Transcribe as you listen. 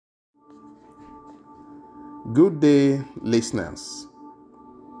Good day, listeners.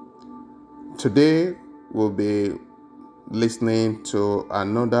 Today we'll be listening to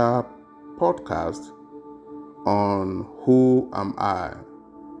another podcast on Who Am I?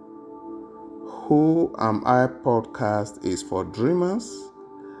 Who Am I podcast is for dreamers,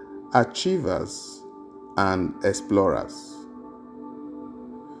 achievers, and explorers.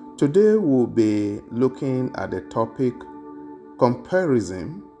 Today we'll be looking at the topic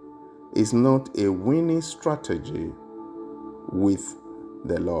comparison is not a winning strategy with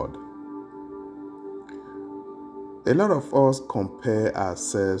the Lord. A lot of us compare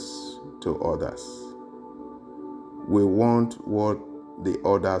ourselves to others. We want what the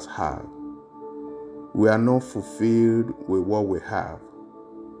others have. We are not fulfilled with what we have.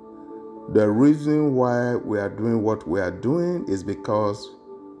 The reason why we are doing what we are doing is because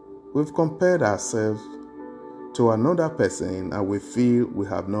we've compared ourselves to another person and we feel we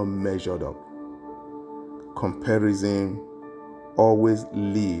have not measured up. Comparison always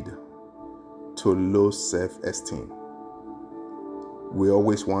leads to low self-esteem. We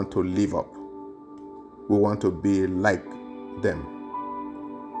always want to live up. We want to be like them.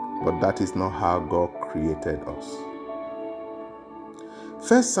 But that is not how God created us.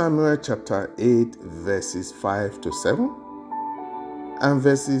 1 Samuel chapter 8 verses 5 to 7 and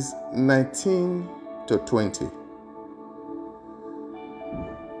verses 19 to 20.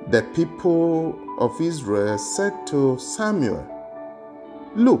 The people of Israel said to Samuel,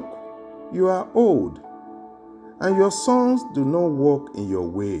 "Look, you are old, and your sons do not walk in your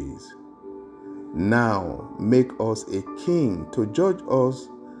ways. Now make us a king to judge us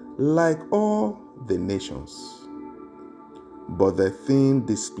like all the nations." But the thing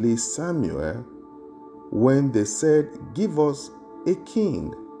displeased Samuel when they said, "Give us a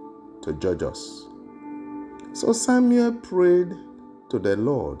king to judge us." So Samuel prayed to the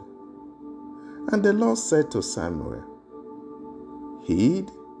Lord, and the Lord said to Samuel, "Heed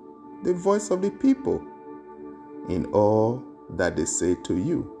the voice of the people in all that they say to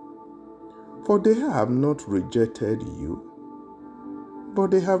you, for they have not rejected you, but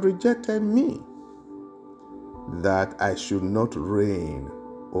they have rejected me, that I should not reign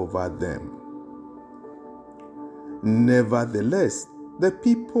over them." Nevertheless, the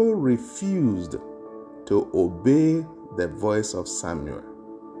people refused to obey the voice of Samuel,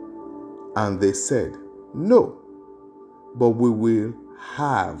 and they said, "No, but we will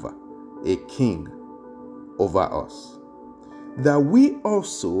have a king over us, that we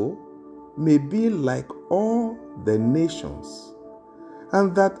also may be like all the nations,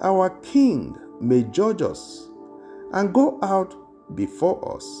 and that our king may judge us and go out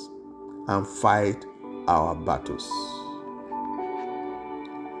before us and fight our battles."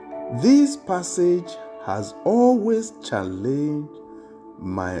 This passage has always challenged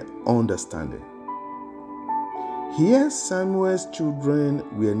my understanding. Here, Samuel's children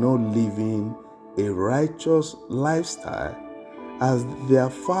were not living a righteous lifestyle as their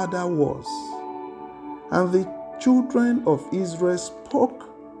father was, and the children of Israel spoke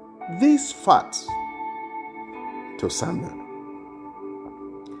this fact to Samuel.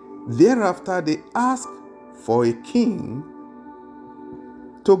 Thereafter, they asked for a king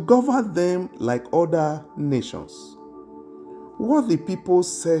to govern them like other nations. What the people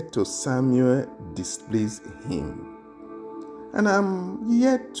said to Samuel displeased him, and I'm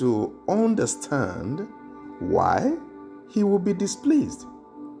yet to understand why he would be displeased.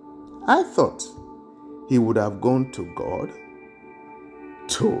 I thought he would have gone to God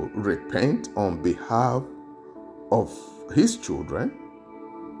to repent on behalf of his children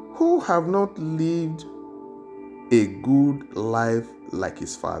who have not lived a good life like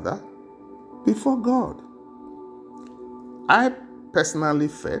his father before God. I personally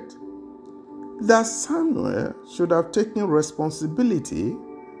felt that Samuel should have taken responsibility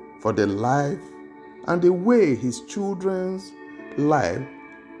for the life and the way his children's life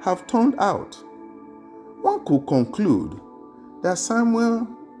have turned out. One could conclude that Samuel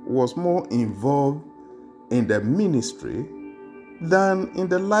was more involved in the ministry than in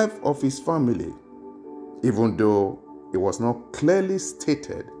the life of his family, even though it was not clearly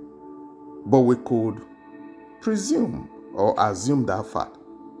stated, but we could presume or assume that fact.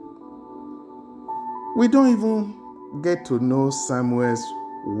 We don't even get to know Samuel's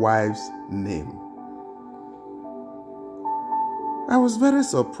wife's name. I was very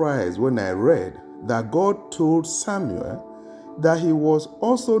surprised when I read that God told Samuel that he was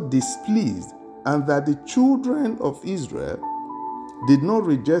also displeased and that the children of Israel did not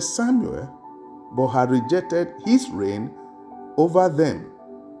reject Samuel, but had rejected his reign over them.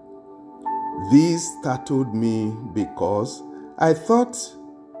 This startled me because I thought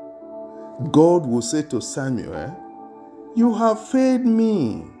God will say to Samuel, "You have failed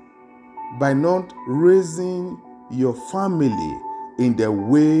me by not raising your family in the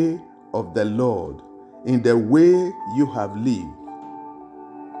way of the Lord, in the way you have lived."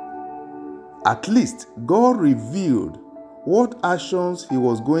 At least God revealed what actions he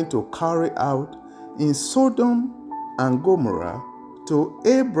was going to carry out in Sodom and Gomorrah to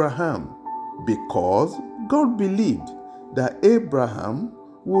Abraham, because God believed that Abraham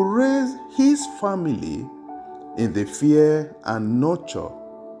would raise his family in the fear and nurture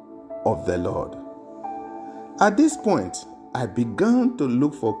of the Lord. At this point, I began to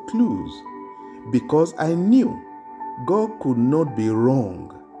look for clues, because I knew God could not be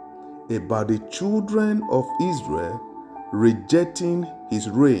wrong about the children of Israel rejecting his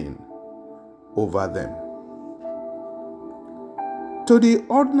reign over them. To the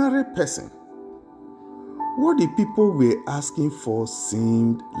ordinary person, what the people were asking for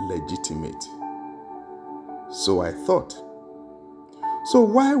seemed legitimate. So I thought, so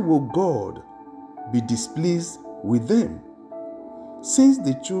why would God be displeased with them, since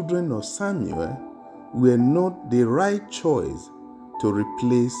the children of Samuel were not the right choice to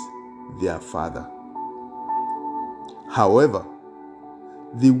replace their father? However,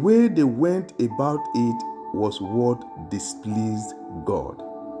 the way they went about it was what displeased God.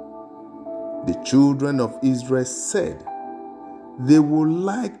 The children of Israel said they would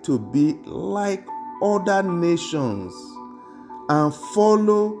like to be like other nations and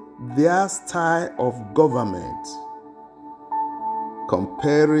follow their style of government.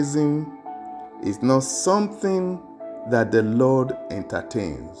 Comparison is not something that the Lord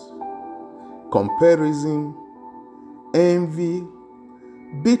entertains. Comparison, envy,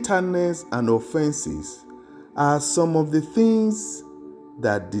 bitterness, and offenses are some of the things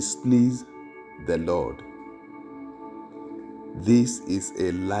that displease the Lord. This is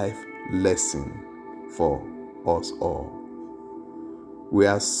a life lesson for us all. We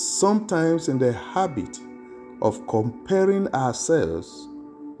are sometimes in the habit of comparing ourselves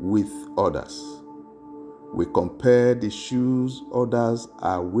with others. We compare the shoes others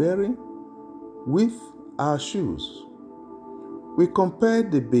are wearing with our shoes. We compare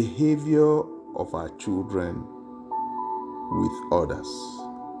the behavior of our children with others.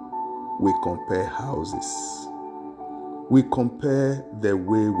 We compare houses. We compare the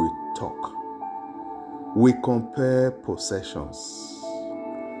way we talk. We compare possessions.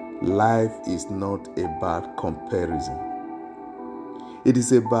 Life is not about comparison. It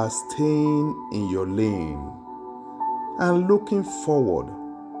is about staying in your lane and looking forward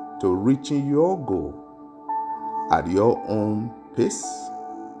to reaching your goal at your own pace,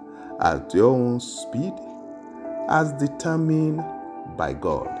 at your own speed, as determined by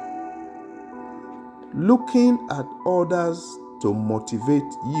God. Looking at others to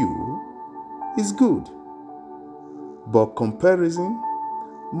motivate you is good, but comparison,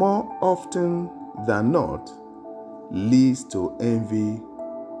 more often than not, leads to envy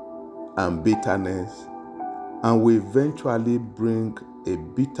and bitterness, and will eventually bring a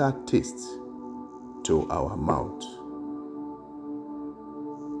bitter taste to our mouth.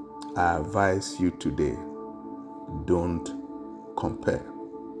 I advise you today, don't compare.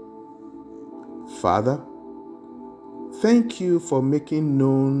 Father, thank you for making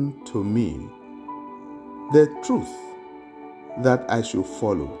known to me the truth that I should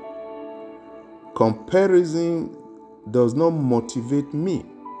follow. Comparison does not motivate me.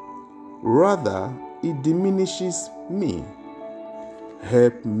 Rather, it diminishes me.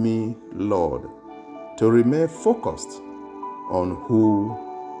 Help me, Lord, to remain focused on who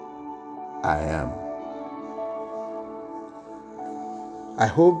I am. I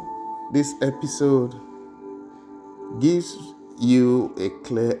hope this episode gives you a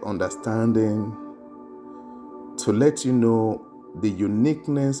clear understanding to let you know the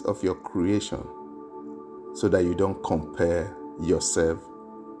uniqueness of your creation, so that you don't compare yourself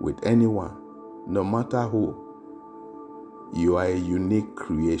with anyone, no matter who. You are a unique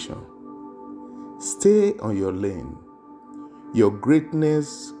creation. Stay on your lane. Your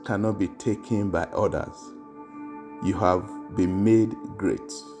greatness cannot be taken by others. You have been made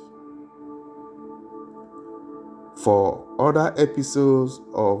great. For other episodes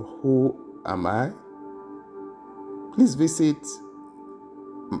of Who Am I? Please visit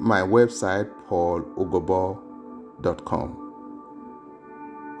my website, paulogobo.com.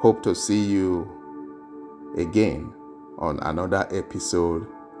 Hope to see you again on another episode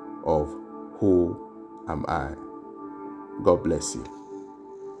of Who Am I? God bless you.